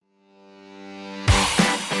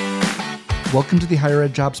Welcome to the Higher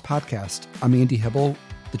Ed Jobs Podcast. I'm Andy Hibble,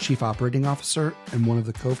 the Chief Operating Officer and one of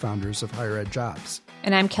the co-founders of Higher Ed Jobs.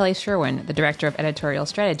 And I'm Kelly Sherwin, the Director of Editorial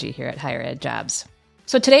Strategy here at Higher Ed Jobs.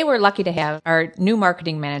 So today we're lucky to have our new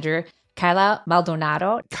marketing manager, Kyla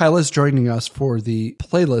Maldonado. Kyla's joining us for the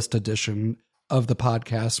playlist edition of the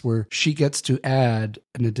podcast where she gets to add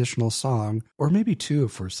an additional song, or maybe two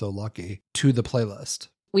if we're so lucky, to the playlist.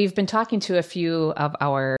 We've been talking to a few of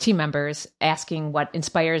our team members, asking what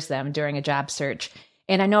inspires them during a job search.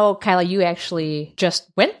 And I know, Kyla, you actually just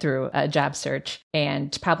went through a job search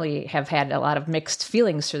and probably have had a lot of mixed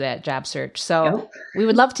feelings through that job search. So we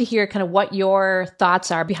would love to hear kind of what your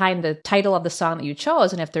thoughts are behind the title of the song that you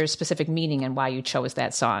chose and if there's specific meaning and why you chose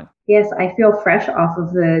that song. Yes, I feel fresh off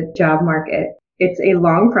of the job market. It's a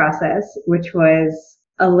long process, which was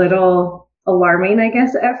a little alarming, I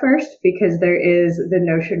guess, at first, because there is the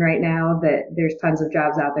notion right now that there's tons of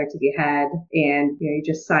jobs out there to be had and you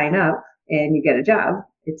just sign up and you get a job.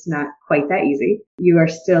 It's not quite that easy. You are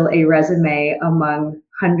still a resume among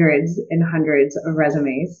hundreds and hundreds of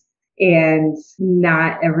resumes, and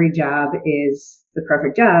not every job is the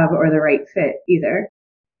perfect job or the right fit either.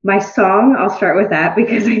 My song, I'll start with that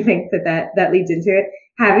because I think that leads into it.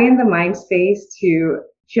 Having the mind space to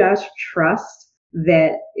just trust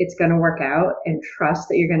that it's going to work out and trust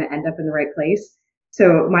that you're going to end up in the right place.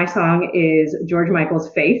 So my song is George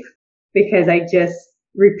Michael's Faith, because I just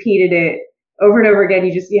repeated it over and over again.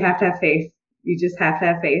 You have to have faith. You just have to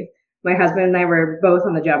have faith. My husband and I were both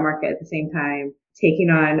on the job market at the same time, taking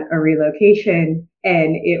on a relocation,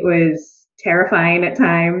 and it was terrifying at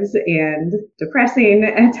times and depressing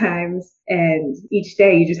at times. And each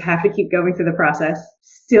day you just have to keep going through the process,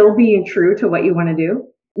 still being true to what you want to do,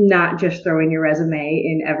 not just throwing your resume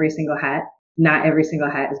in every single hat. Not every single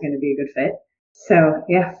hat is going to be a good fit. So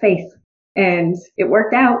yeah, faith. And it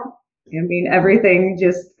worked out. I mean, everything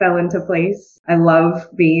just fell into place. I love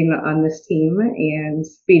being on this team and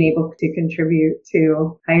being able to contribute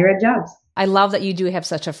to Higher Ed Jobs. I love that you do have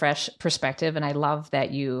such a fresh perspective, and I love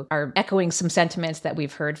that you are echoing some sentiments that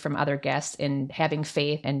we've heard from other guests in having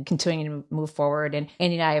faith and continuing to move forward. And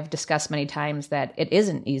Andy and I have discussed many times that it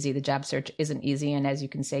isn't easy. The job search isn't easy. And as you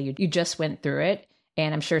can say, you just went through it.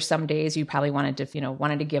 And I'm sure some days you probably wanted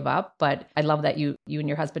to give up. But I love that you and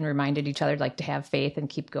your husband reminded each other to have faith and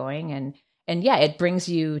keep going. And yeah, it brings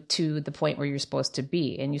you to the point where you're supposed to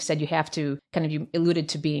be. And you said you have to you alluded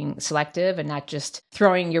to being selective and not just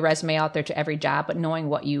throwing your resume out there to every job, but knowing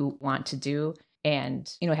what you want to do and,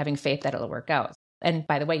 having faith that it'll work out. And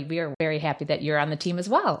by the way, we are very happy that you're on the team as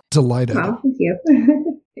well. Delighted. Oh, thank you.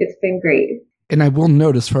 It's been great. And I will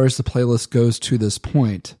note, as far as the playlist goes to this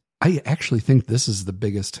point, I actually think this is the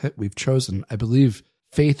biggest hit we've chosen. I believe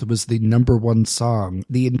Faith was the number one song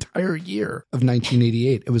the entire year of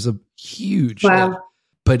 1988. It was a huge hit.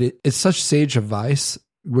 But it's such sage advice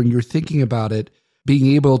when you're thinking about it,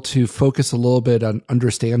 being able to focus a little bit on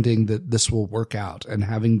understanding that this will work out and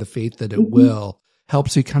having the faith that it will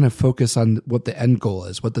helps you kind of focus on what the end goal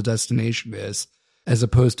is, what the destination is, as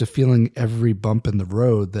opposed to feeling every bump in the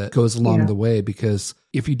road that goes along the way. Because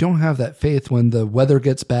if you don't have that faith, when the weather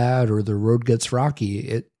gets bad or the road gets rocky,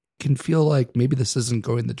 it can feel like maybe this isn't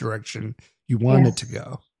going the direction you want it to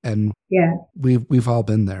go. And we've all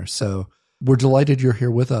been there. So we're delighted you're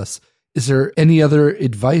here with us. Is there any other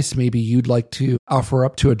advice maybe you'd like to offer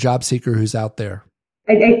up to a job seeker who's out there?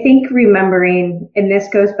 I think remembering, and this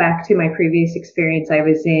goes back to my previous experience, I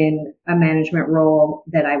was in a management role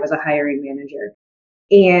that I was a hiring manager,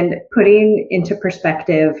 and putting into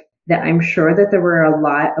perspective that I'm sure that there were a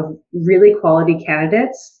lot of really quality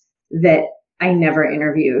candidates that I never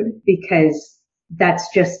interviewed, because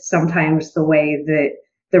that's just sometimes the way that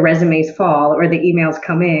the resumes fall or the emails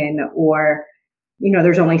come in, or,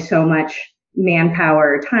 there's only so much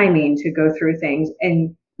manpower, timing to go through things,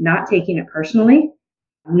 and not taking it personally,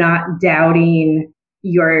 not doubting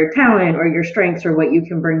your talent or your strengths or what you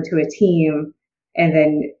can bring to a team, and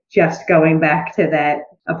then just going back to that,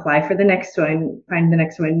 apply for the next one, find the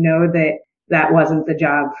next one, know that that wasn't the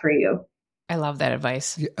job for you. I love that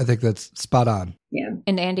advice. Yeah, I think that's spot on. Yeah.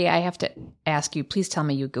 And Andy, I have to ask you, please tell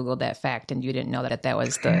me you Googled that fact and you didn't know that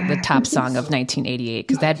was the top song of 1988,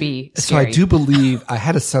 because that'd be scary. So I do believe, I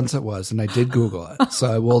had a sense it was, and I did Google it.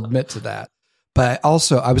 So I will admit to that. But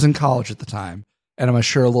also, I was in college at the time, and I'm going to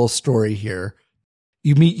share a little story here.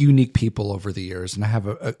 You meet unique people over the years, and I have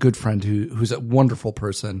a good friend who's a wonderful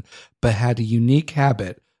person, but had a unique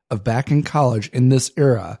habit of, back in college in this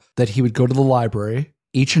era, that he would go to the library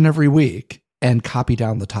each and every week and copy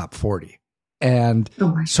down the top 40. And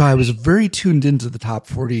so I was very tuned into the top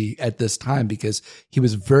 40 at this time, because he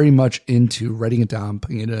was very much into writing it down,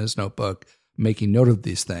 putting it in his notebook, making note of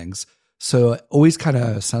these things. So I always kind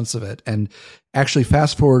of a sense of it. And actually,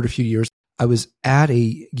 fast forward a few years, I was at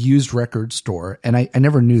a used record store, and I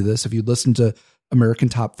never knew this. If you listened to American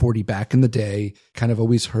Top 40 back in the day, kind of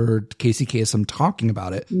always heard Casey Kasem talking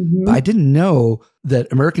about it. Mm-hmm. But I didn't know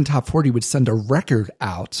that American Top 40 would send a record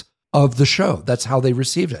out of the show. That's how they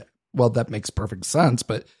received it. Well, that makes perfect sense,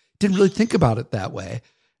 but didn't really think about it that way.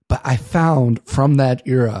 But I found from that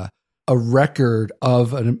era a record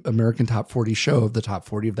of an American Top 40 show of the top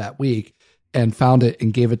 40 of that week, and found it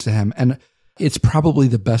and gave it to him. And it's probably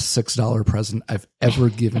the best $6 present I've ever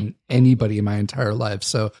given anybody in my entire life.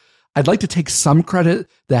 So I'd like to take some credit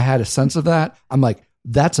that had a sense of that. I'm like,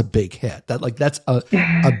 that's a big hit. That's a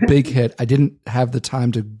big hit. I didn't have the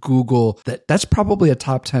time to Google that. That's probably a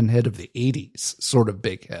top 10 hit of the 80s sort of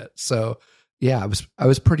big hit. So yeah, I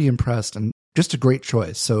was pretty impressed, and just a great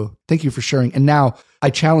choice. So thank you for sharing. And now I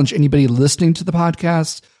challenge anybody listening to the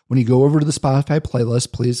podcast, when you go over to the Spotify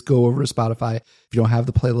playlist, please go over to Spotify. If you don't have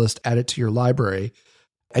the playlist, add it to your library.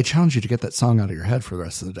 I challenge you to get that song out of your head for the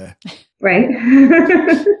rest of the day. Right.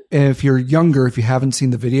 And if you're younger, if you haven't seen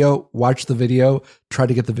the video, watch the video. Try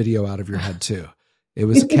to get the video out of your head too. It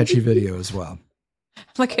was a catchy video as well.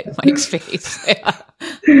 Look at Mike's face. Yeah.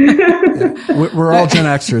 We're all Gen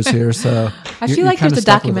Xers here, so I feel like there's a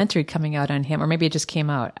documentary coming out on him, or maybe it just came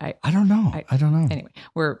out. I don't know. I don't know. Anyway,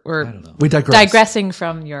 we digressing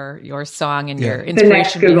from your song and your inspiration. The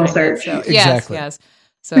next Google search. So, exactly. Yes.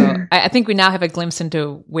 So I think we now have a glimpse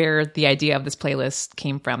into where the idea of this playlist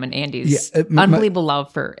came from, and Andy's unbelievable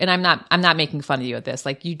love for. And I'm not making fun of you at this.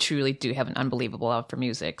 Like, you truly do have an unbelievable love for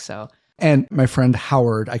music. So. And my friend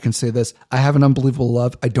Howard, I can say this, I have an unbelievable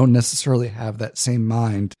love. I don't necessarily have that same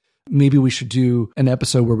mind. Maybe we should do an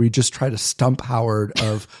episode where we just try to stump Howard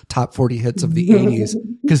of top 40 hits of the 80s,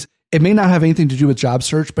 because it may not have anything to do with job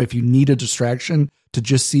search, but if you need a distraction to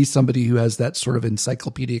just see somebody who has that sort of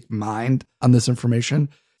encyclopedic mind on this information,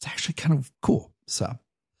 it's actually kind of cool. So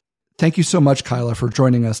thank you so much, Kyla, for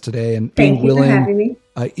joining us today and being willing, for having me.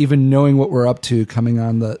 Even knowing what we're up to, coming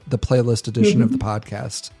on the playlist edition of the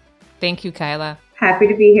podcast. Thank you, Kyla. Happy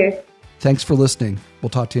to be here. Thanks for listening. We'll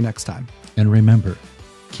talk to you next time. And remember,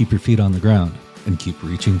 keep your feet on the ground and keep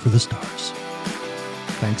reaching for the stars.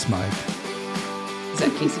 Thanks, Mike. Is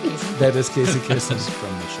that Casey Kasem? That is Casey Kasem from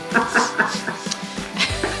the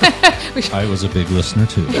show. I was a big listener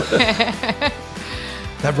too.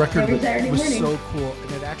 That record was so cool,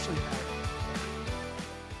 and it actually had